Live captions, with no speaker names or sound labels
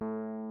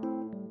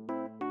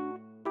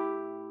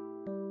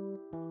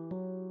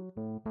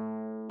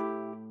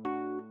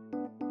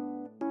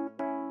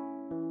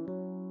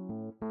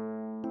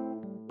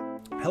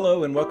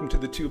Hello and welcome to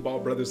the Two Ball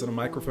Brothers on a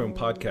Microphone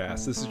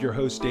podcast. This is your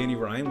host, Danny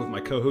Ryan, with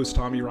my co-host,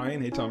 Tommy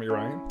Ryan. Hey, Tommy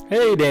Ryan.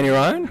 Hey, Danny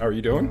Ryan. How are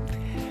you doing?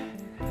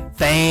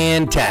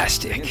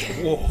 Fantastic.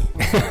 Whoa.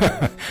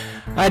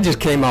 I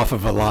just came off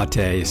of a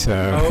latte,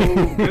 so.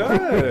 Oh,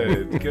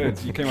 good. Good.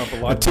 So you came up a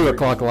lot. A 2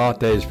 o'clock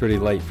latte is pretty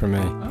late for me.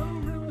 Oh,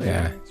 really?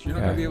 Yeah. So you're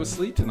not going to be able to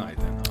sleep tonight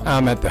then, huh?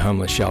 I'm at the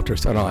homeless shelter,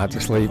 so I don't have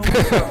to sleep.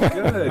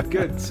 Oh,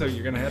 good. So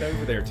you're going to head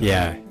over there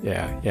tonight?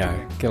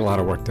 Yeah. Get a lot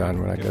of work done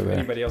when I go there.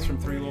 Anybody else from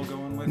Three Will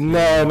going with you?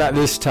 No, not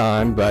this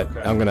time, but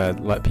Okay. I'm going to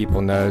let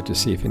people know to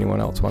see if anyone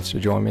else wants to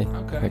join me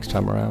next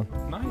time around.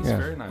 Nice, Yeah,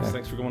 very nice. yeah.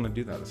 Thanks for going to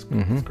do that. That's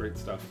Mhm. great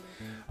stuff.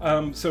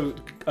 So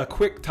a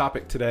quick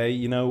topic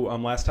today.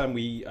 Last time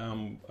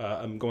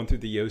I'm going through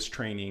the Yoast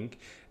training,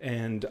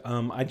 and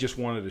I just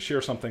wanted to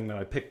share something that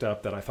I picked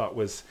up that I thought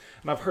was,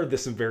 and I've heard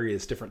this in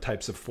various different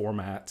types of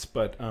formats,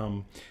 but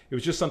it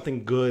was just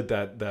something good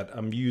that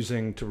I'm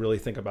using to really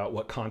think about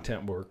what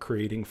content we're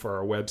creating for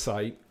our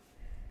website.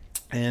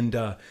 And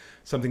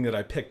something that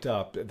I picked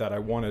up that I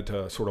wanted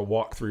to sort of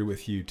walk through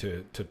with you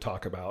to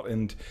talk about.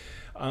 And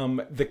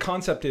the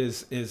concept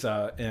is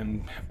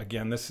and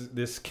again,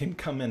 this can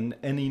come in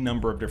any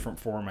number of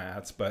different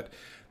formats, but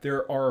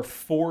there are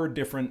 4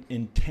 different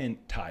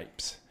intent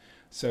types.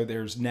 So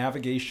there's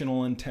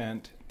navigational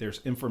intent,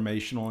 there's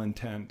informational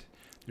intent,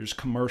 there's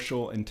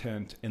commercial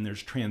intent, and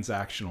there's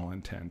transactional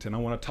intent. And I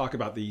want to talk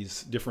about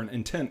these different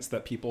intents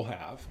that people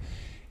have,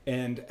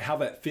 and how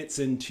that fits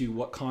into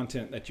what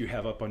content that you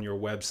have up on your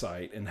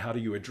website, and how do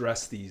you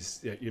address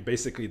these.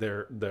 Basically,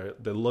 the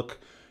look,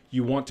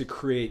 you want to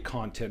create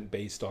content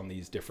based on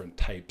these different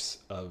types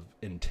of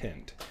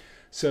intent.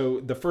 So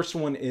the first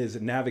one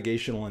is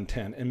navigational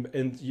intent,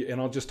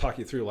 and I'll just talk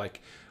you through,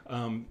 like,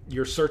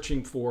 you're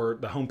searching for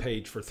the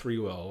homepage for Three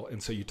Will,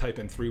 and so you type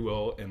in Three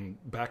Will, and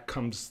back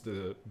comes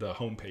the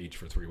homepage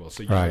for Three Will.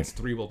 So it's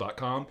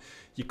threewill.com.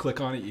 You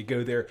click on it, you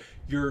go there.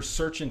 Your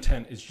search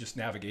intent is just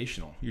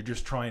navigational. You're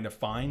just trying to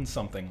find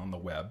something on the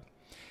web.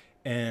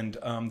 And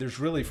there's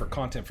really, for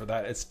content for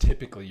that, it's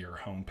typically your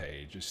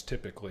homepage. It's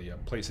typically a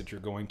place that you're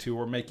going to,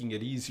 or making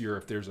it easier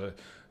if there's a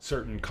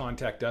certain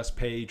contact us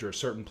page, or a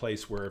certain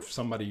place where if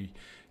somebody,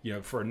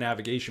 for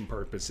navigation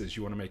purposes,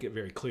 you want to make it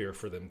very clear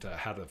for them to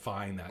how to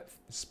find that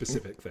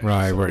specific thing.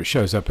 Right, where it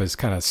shows up as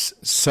kind of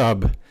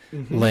sub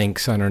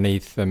links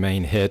underneath the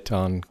main hit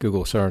on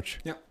Google search.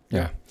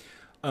 Yeah.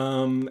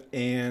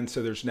 And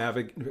so there's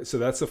so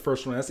that's the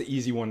first one. That's the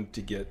easy one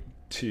to get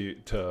to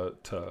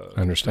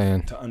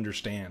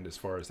understand as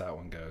far as that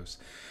one goes.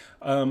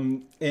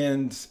 And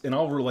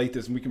I'll relate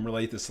this, and we can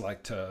relate this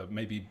like to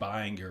maybe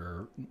buying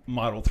your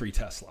Model 3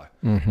 Tesla,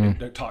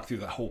 and talk through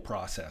the whole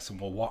process,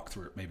 and we'll walk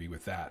through it maybe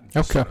with that.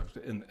 Okay.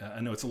 And I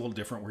know it's a little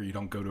different where you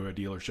don't go to a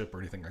dealership or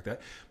anything like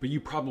that, but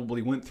you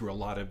probably went through a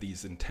lot of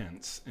these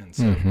intents. And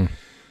so,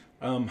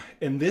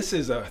 and this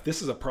is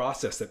a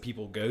process that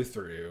people go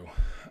through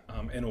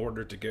in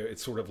order to go.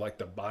 It's sort of like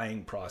the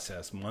buying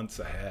process months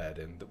ahead,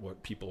 and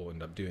what people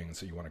end up doing. And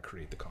so you want to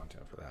create the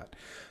content for that.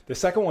 The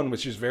second one,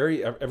 which is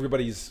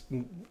everybody's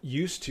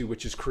used to,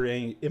 which is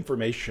creating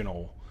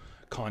informational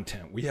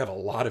content. We have a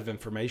lot of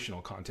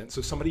informational content.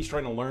 So somebody's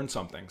trying to learn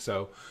something.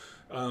 So,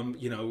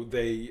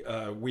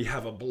 we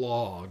have a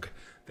blog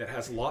that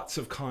has lots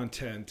of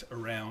content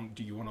around,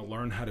 do you want to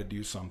learn how to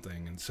do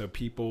something? And so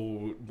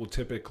people will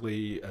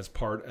typically, as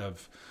part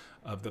of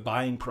the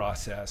buying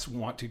process,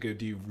 want to go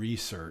do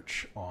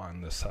research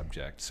on the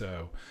subject.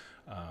 So,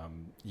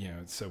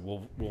 so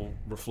we'll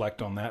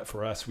reflect on that.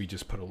 For us, we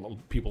just put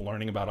people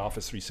learning about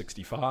Office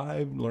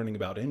 365, learning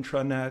about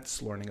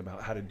intranets, learning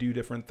about how to do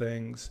different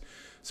things.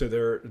 So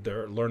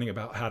they're learning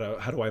about how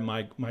do I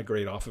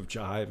migrate off of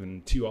Jive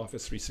and to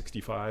Office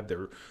 365.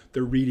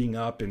 They're reading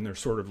up, and they're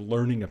sort of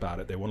learning about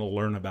it. They want to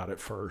learn about it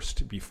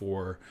first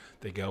before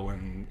they go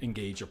and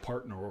engage a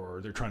partner,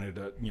 or they're trying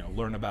to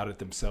learn about it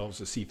themselves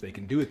to see if they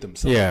can do it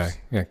themselves.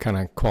 Yeah, kind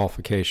of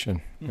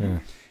qualification. Yeah.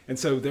 And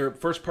so their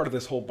first part of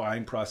this whole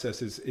buying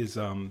process is,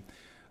 and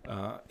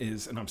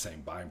I'm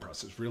saying buying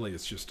process, really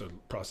it's just a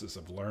process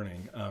of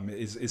learning,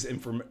 is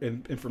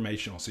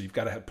informational. So you've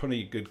got to have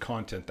plenty of good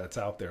content that's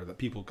out there that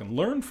people can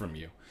learn from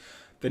you.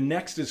 The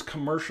next is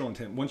commercial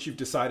intent. Once you've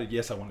decided,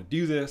 yes, I want to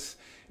do this,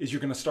 is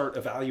you're going to start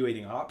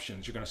evaluating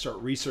options. You're going to start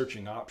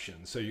researching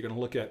options. So you're going to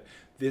look at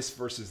this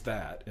versus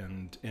that,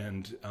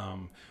 and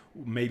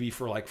maybe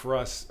for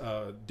us,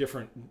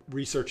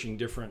 researching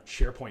different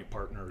SharePoint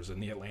partners in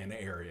the Atlanta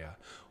area,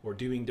 or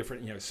doing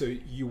different, so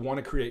you want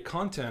to create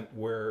content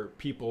where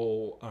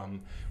people,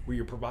 where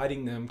you're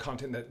providing them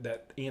content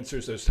that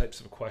answers those types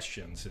of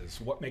questions.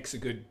 Is what makes a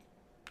good,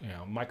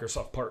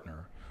 Microsoft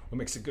partner? What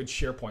makes a good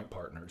SharePoint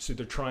partner? So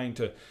they're trying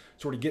to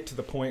sort of get to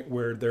the point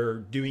where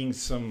they're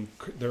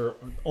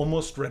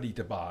almost ready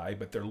to buy,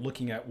 but they're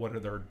looking at what are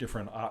their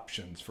different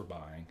options for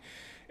buying.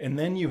 And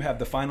then you have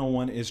the final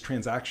one is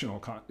transactional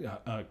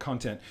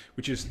content,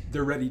 which is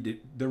they're ready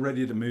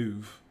to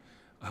move.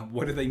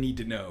 What do they need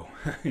to know?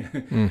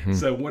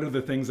 So what are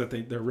the things that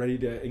they're ready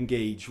to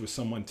engage with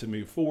someone to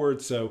move forward?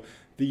 So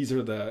these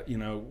are the,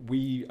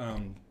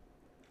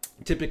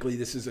 typically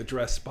this is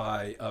addressed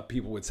by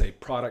people would say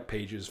product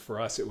pages. For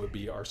us, it would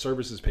be our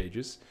services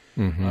pages.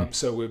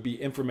 So it would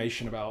be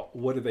information about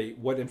what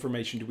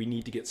information do we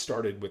need to get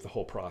started with the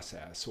whole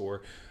process,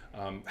 or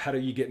how do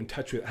you get in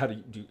touch with, how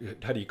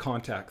do you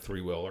contact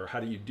Threewill, or how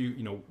do you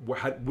do,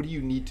 what do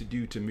you need to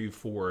do to move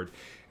forward?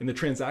 And the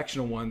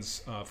transactional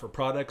ones for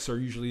products are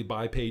usually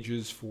buy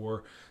pages.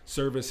 For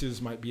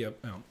services might be a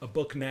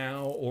book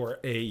now, or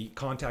a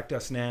contact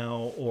us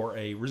now, or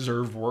a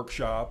reserved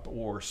workshop,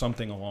 or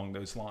something along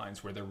those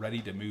lines where they're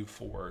ready to move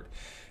forward.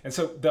 And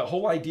so the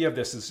whole idea of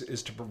this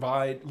is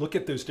to look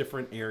at those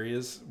different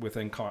areas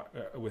within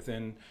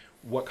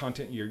what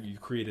content you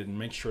created, and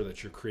make sure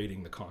that you're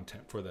creating the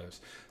content for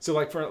those. So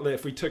like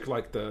if we took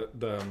like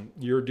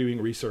you're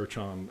doing research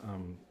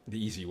on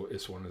the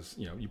easiest one is,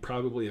 you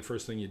probably the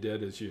first thing you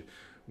did is you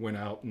went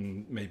out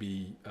and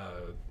maybe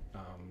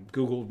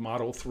Googled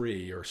Model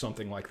 3 or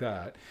something like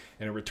that,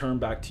 and it returned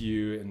back to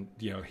you, and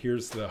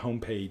here's the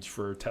homepage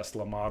for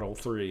Tesla Model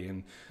 3,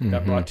 and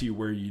that brought to you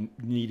where you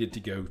needed to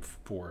go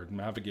forward.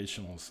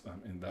 Navigationals,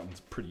 and that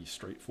one's pretty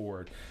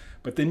straightforward.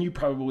 But then you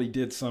probably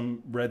read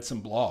some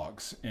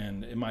blogs,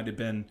 and it might have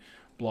been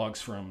blogs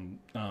from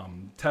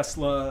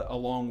Tesla,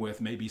 along with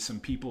maybe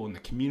some people in the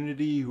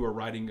community who are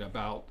writing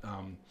about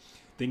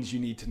things you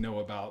need to know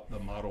about the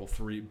Model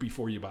 3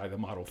 before you buy the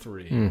Model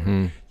 3.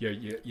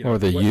 Or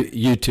the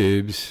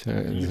YouTubes.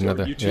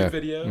 YouTube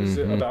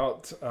videos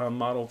about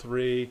Model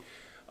 3.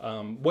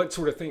 What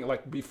sort of thing,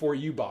 like before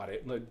you bought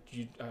it,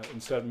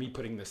 instead of me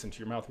putting this into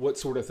your mouth, what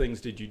sort of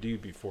things did you do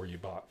before you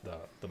bought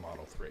the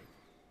Model 3?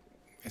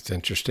 It's an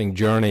interesting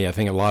journey. I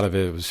think a lot of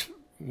it was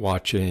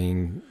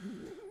watching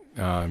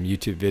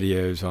YouTube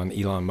videos on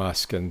Elon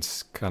Musk and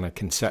kind of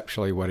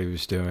conceptually what he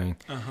was doing.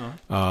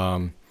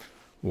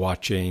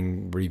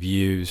 Watching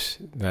reviews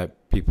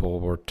that people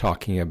were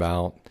talking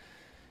about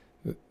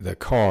the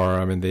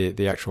car. I mean,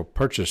 the actual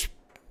purchase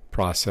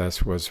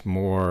process was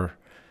more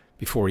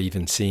before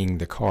even seeing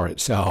the car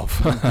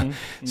itself.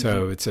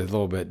 So it's a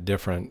little bit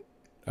different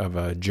of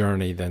a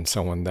journey than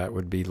someone that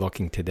would be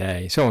looking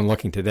today. Someone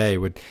looking today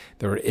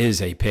there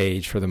is a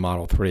page for the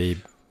Model 3.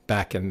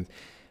 Back in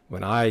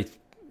when I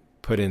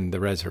put in the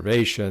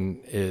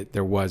reservation,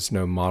 there was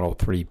no Model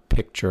 3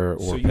 picture or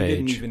page. So you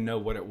didn't even know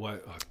what it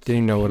was?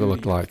 Didn't know what it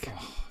looked like.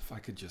 If I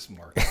could just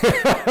mark it.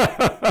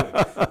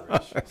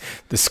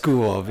 The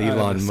school of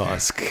Elon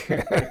Musk.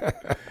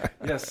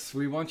 Yes,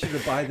 we want you to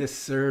buy this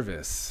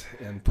service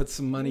and put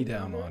some money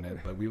down on it,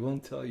 but we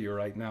won't tell you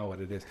right now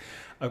what it is.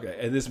 Okay,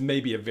 and this may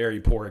be a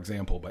very poor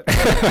example, but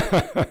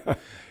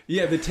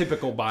yeah, the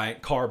typical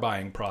car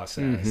buying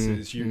process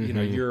is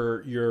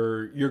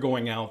you're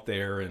going out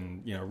there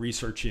and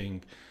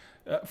researching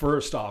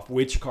first off,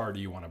 which car do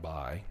you want to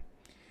buy?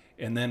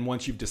 And then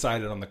once you've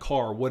decided on the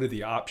car, what are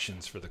the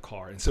options for the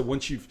car? And so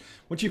once you've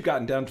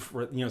gotten down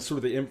to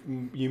sort of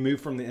you move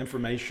from the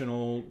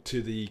informational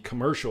to the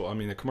commercial. I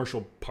mean, the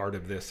commercial part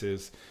of this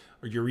is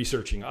you're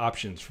researching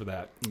options for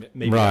that.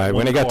 Maybe right.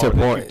 When it got to a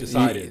point,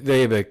 decided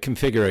they have a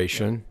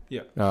configuration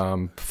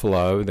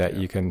flow that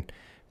you can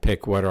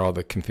pick what are all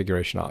the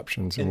configuration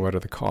options and what are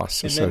the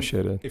costs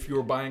associated. If you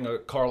were buying a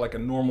car like a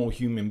normal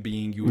human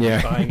being, you would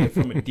be buying it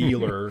from a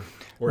dealer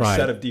or a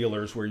set of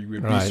dealers where you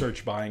would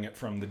research buying it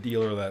from the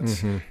dealer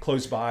that's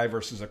close by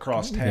versus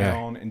across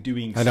town and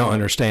doing. I don't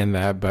understand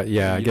that, but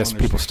I guess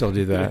people still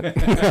do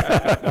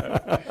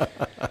that.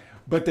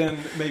 But then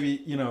maybe,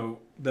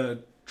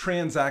 the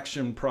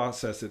transaction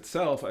process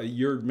itself,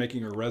 you're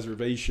making a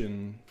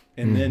reservation,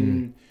 and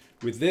then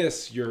with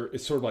this,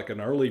 it's sort of like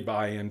an early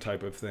buy-in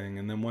type of thing.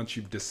 And then once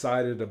you've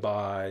decided to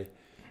buy,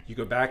 you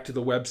go back to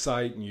the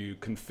website and you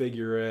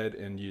configure it,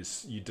 and you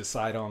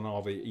decide on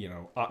all the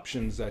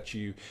options that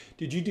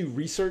did you do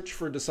research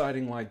for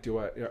deciding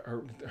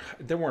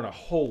there weren't a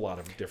whole lot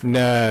of different.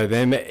 No,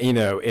 then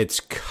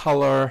it's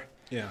color.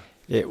 Yeah.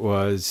 It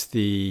was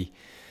the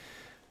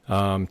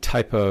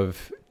type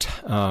of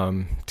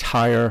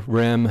tire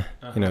rim.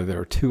 There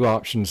were two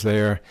options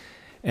there.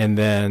 And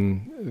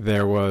then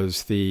there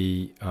was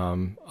the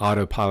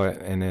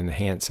autopilot and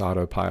enhanced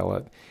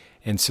autopilot.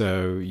 And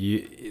so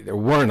there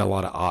weren't a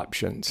lot of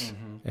options.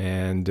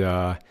 And,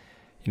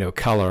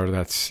 color,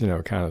 that's,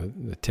 kind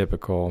of the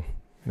typical,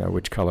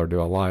 which color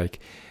do I like?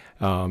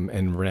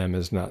 And rim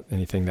is not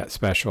anything that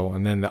special.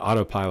 And then the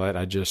autopilot,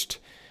 I just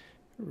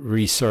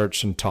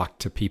researched and talked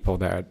to people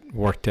that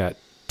worked at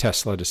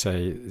Tesla to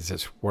say, is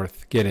this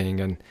worth getting?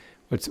 And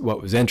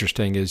what was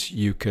interesting is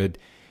you could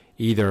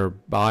either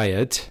buy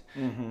it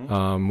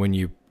when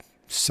you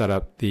set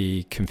up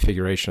the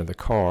configuration of the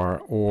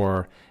car,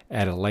 or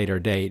at a later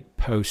date,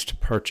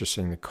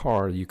 post-purchasing the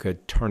car, you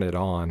could turn it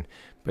on,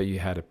 but you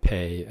had to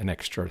pay an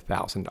extra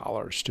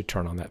 $1,000 to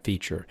turn on that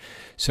feature.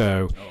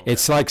 So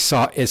it's like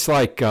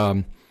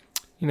a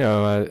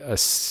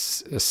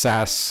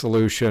SaaS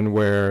solution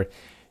where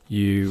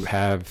you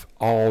have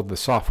all the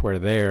software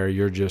there.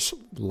 You're just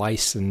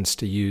licensed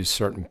to use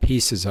certain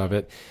pieces of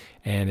it,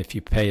 and if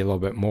you pay a little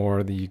bit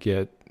more, you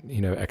get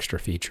extra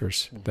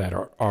features that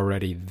are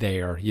already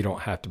there. You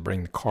don't have to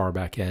bring the car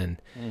back in.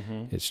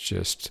 It's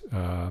just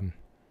an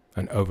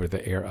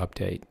over-the-air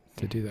update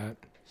to do that.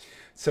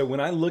 So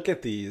when I look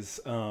at these,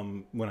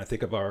 when I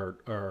think of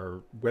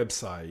our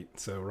website,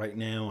 so right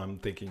now I'm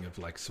thinking of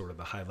like sort of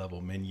the high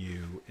level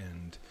menu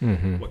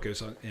and what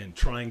goes on, and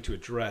trying to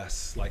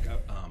address like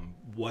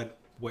what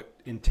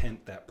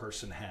intent that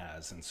person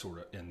has, and sort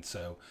of, and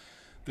so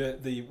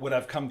the what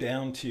I've come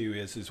down to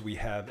is we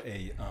have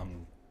a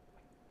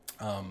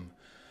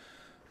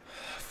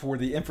for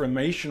the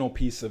informational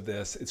piece of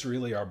this, it's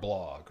really our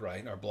blog,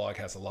 right? Our blog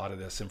has a lot of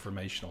this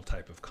informational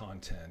type of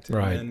content.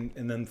 Right. And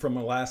then from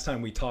the last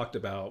time we talked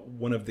about,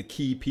 one of the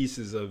key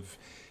pieces of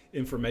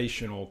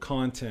informational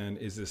content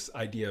is this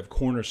idea of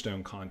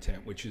cornerstone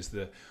content, which is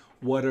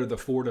what are the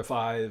 4 to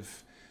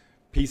 5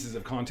 pieces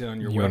of content on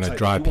your website want to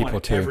drive people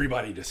want to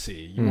everybody to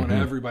see. You want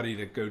everybody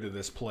to go to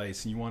this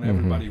place, and you want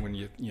everybody when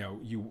these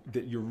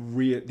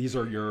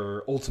are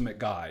your ultimate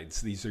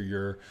guides. These are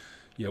your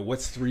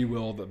what's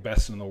Three-Wheel the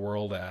best in the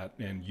world at,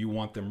 and you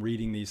want them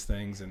reading these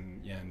things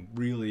and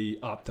really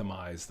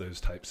optimize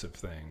those types of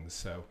things.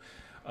 So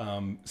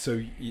I'm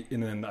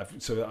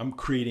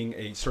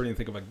creating starting to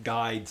think of a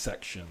guide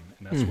section,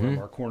 and that's one of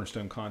our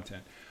cornerstone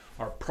content.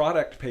 Our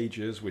product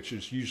pages, which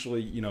is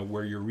usually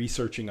where you're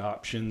researching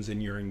options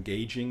and you're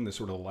engaging, the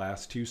sort of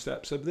last 2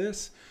 steps of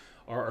this,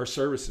 are our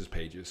services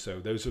pages. So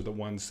those are the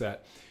ones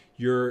that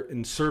you're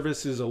in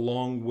services,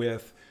 along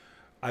with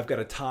I've got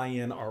to tie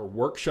in our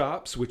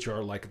workshops, which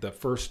are like the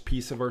first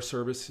piece of our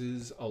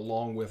services,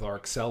 along with our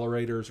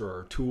accelerators or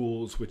our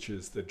tools, which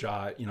is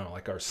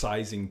like our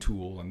sizing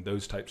tool and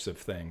those types of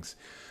things.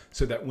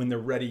 So that when they're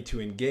ready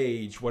to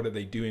engage, what are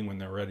they doing when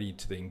they're ready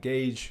to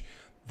engage?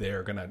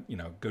 They're going to,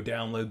 go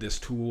download this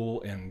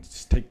tool and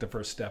take the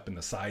first step in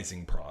the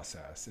sizing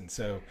process. And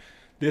so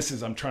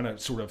I'm trying to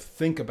sort of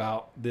think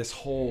about this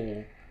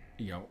whole,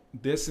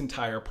 this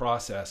entire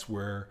process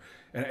where,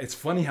 and it's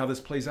funny how this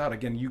plays out.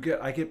 Again,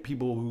 I get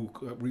people who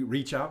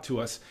reach out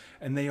to us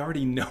and they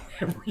already know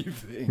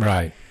everything.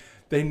 Right.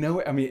 They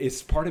know. I mean,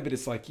 it's part of it.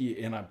 It's like,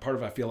 part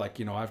of it, I feel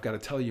like I've got to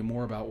tell you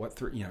more about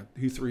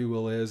who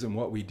Three-Wheel is and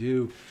what we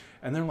do.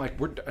 And they're like,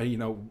 we're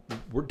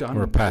done.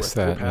 We're past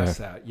that. We're past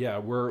that. Yeah,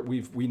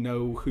 we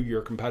know who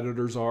your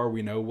competitors are.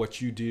 We know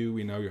what you do.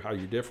 We know how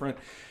you're different.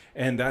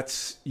 And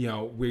that's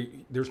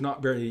there's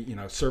not very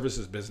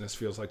services business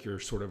feels like you're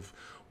sort of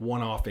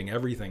one-offing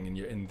everything,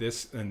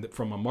 and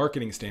from a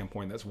marketing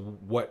standpoint, that's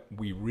what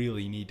we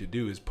really need to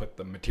do, is put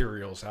the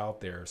materials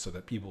out there so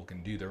that people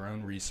can do their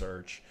own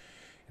research,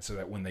 so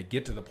that when they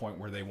get to the point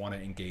where they want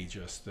to engage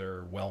us,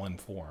 they're well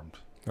informed.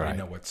 Right. They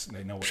know what's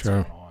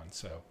sure. going on.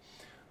 So,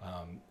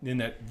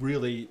 and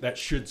that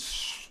should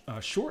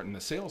shorten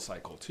the sales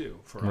cycle too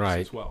for us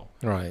as well.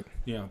 Right.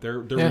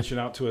 They're reaching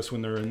out to us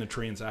when they're in the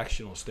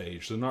transactional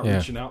stage. They're not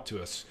reaching out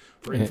to us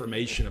for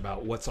information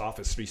about what's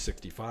Office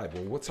 365.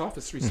 Well, what's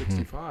Office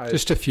 365?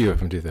 Just a few of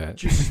them do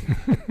that.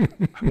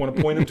 I want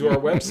to point them to our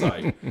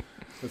website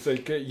and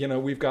say,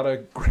 we've got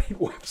a great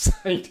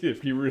website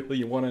if you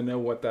really want to know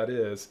what that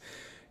is.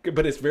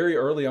 But it's very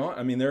early on.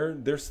 I mean,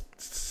 they're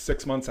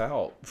 6 months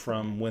out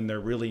from when they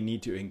really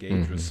need to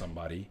engage with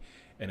somebody.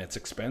 And it's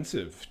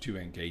expensive to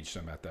engage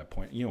them at that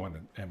point,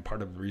 and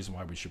part of the reason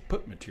why we should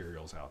put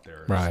materials out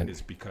there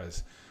is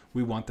because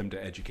we want them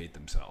to educate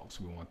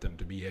themselves. We want them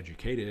to be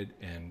educated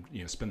and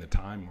spend the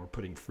time. We're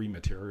putting free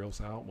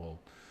materials out. Well,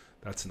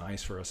 that's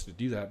nice for us to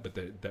do that, but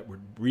the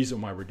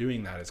reason why we're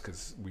doing that is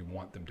because we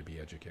want them to be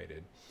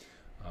educated,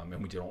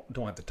 and we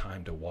don't have the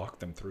time to walk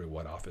them through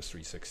what Office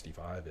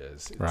 365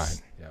 is.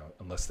 It's,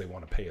 unless they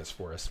want to pay us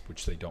for us,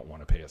 which they don't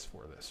want to pay us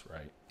for this,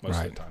 right? Most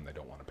of the time, they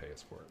don't want to pay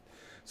us for it.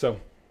 So.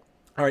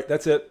 All right,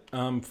 that's it.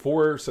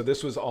 So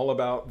this was all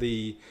about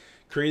the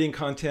creating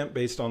content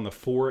based on the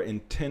 4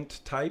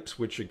 intent types,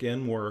 which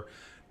again were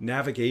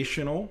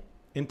navigational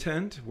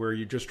intent, where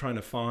you're just trying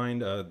to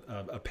find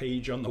a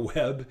page on the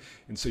web,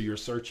 and so you're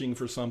searching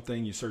for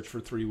something. You search for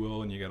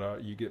Three-Wheel, and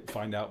you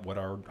find out what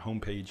our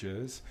homepage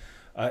is.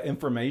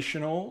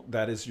 Informational,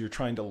 that is, you're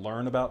trying to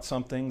learn about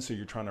something, so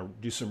you're trying to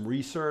do some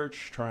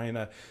research, trying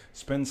to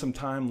spend some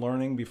time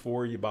learning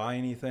before you buy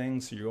anything.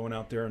 So you're going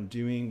out there and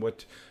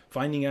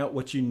finding out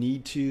what you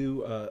need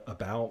to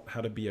about how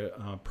to be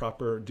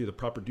do the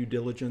proper due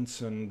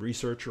diligence and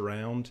research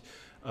around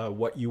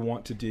what you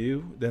want to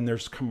do. Then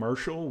there's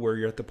commercial, where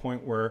you're at the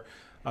point where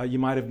you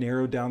might have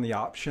narrowed down the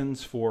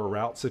options for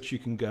routes that you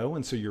can go,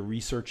 and so you're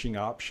researching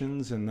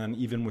options, and then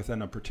even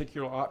within a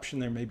particular option,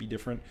 there may be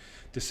different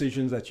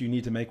decisions that you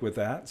need to make with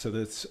that. So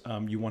that's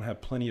you want to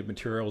have plenty of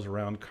materials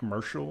around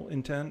commercial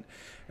intent.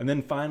 And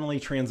then finally,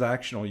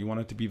 transactional. You want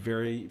it to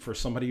be for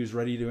somebody who's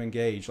ready to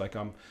engage. Like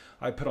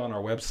I put on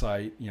our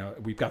website,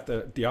 we've got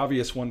the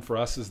obvious one for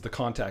us is the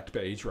contact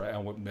page, right?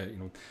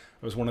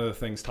 It was one of the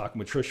things talking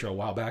with Tricia a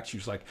while back. She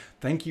was like,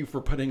 "Thank you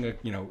for putting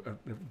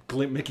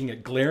making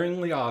it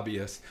glaringly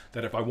obvious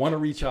that if I want to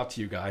reach out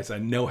to you guys, I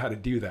know how to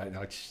do that."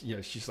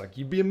 And she's like,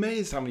 "You'd be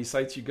amazed how many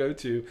sites you go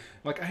to."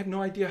 Like, I have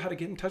no idea how to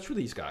get in touch with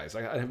these guys.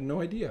 I have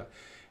no idea.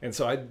 And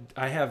so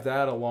I have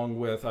that, along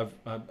with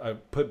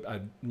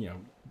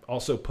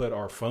also put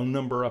our phone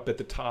number up at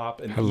the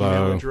top and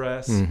email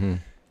address.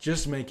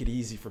 Just make it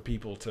easy for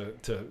people to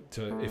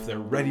if they're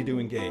ready to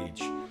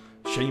engage,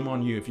 shame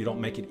on you if you don't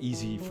make it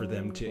easy for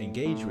them to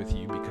engage with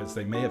you, because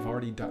they may have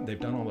already they've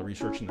done all the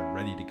research and they're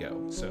ready to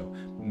go. So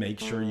make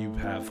sure you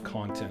have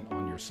content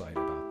on your site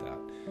about that.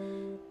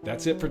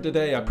 That's it for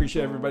today. I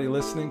appreciate everybody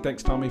listening.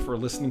 Thanks, Tommy, for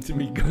listening to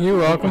me. You're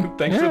welcome.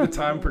 Thanks for the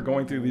time for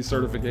going through these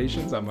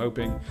certifications. I'm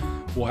hoping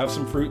we'll have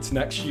some fruits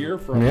next year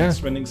from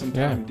spending some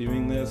time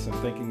doing this and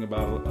thinking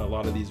about a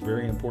lot of these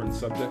very important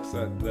subjects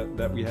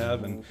that we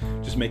have, and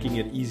just making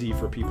it easy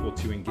for people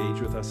to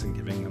engage with us and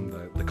giving them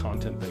the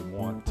content they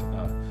want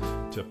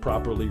to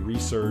properly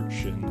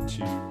research and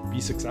to be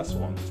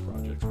successful on these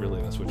projects.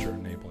 Really, that's what you're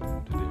enabling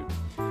them to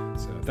do.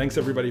 So thanks,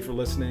 everybody, for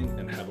listening,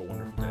 and have a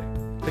wonderful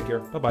day. Take care.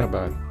 Bye-bye.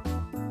 Bye-bye.